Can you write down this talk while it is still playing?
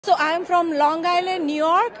So I am from Long Island, New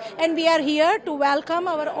York, and we are here to welcome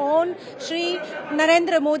our own Shri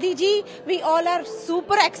Narendra Modi ji. We all are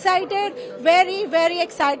super excited, very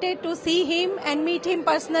excited to see him and meet him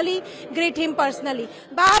personally, greet him personally.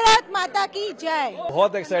 Bharat Mata ki Jai.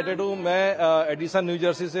 बहुत excited हूँ। मैं Edison new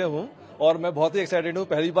Jersey से हूँ और मैं बहुत ही excited हूँ।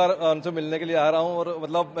 पहली बार उनसे मिलने के लिए आ रहा हूँ और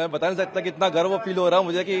मतलब मैं बता नहीं सकता कि इतना गर्व फील हो रहा है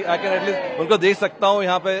मुझे कि आई कैन एटलीस्ट उनको देख सकता हूँ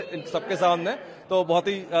यहाँ पे सबके सामने। तो बहुत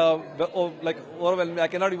ही like overwhelming, I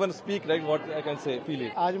can not even speak like what I can say feel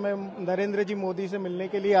it. आज मैं नरेंद्र जी मोदी से मिलने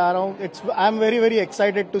के लिए आ रहा हूँ। I am very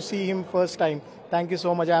excited to see him first time. Thank you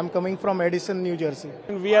so much. I am coming from Edison, New Jersey.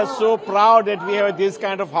 We are so proud that we have this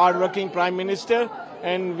kind of hard-working Prime Minister,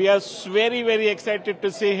 and we are very excited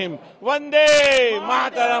to see him. Vande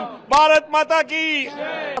Mataram, Bharat Mata ki.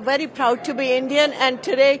 Very proud to be Indian, and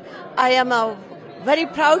today I am very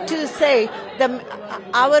proud to say that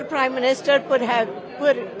our Prime Minister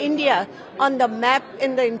put India on the map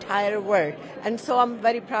in the entire world, and so I'm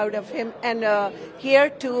very proud of him and here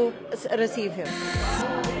to receive him.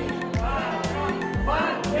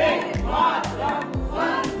 Vande Mataram.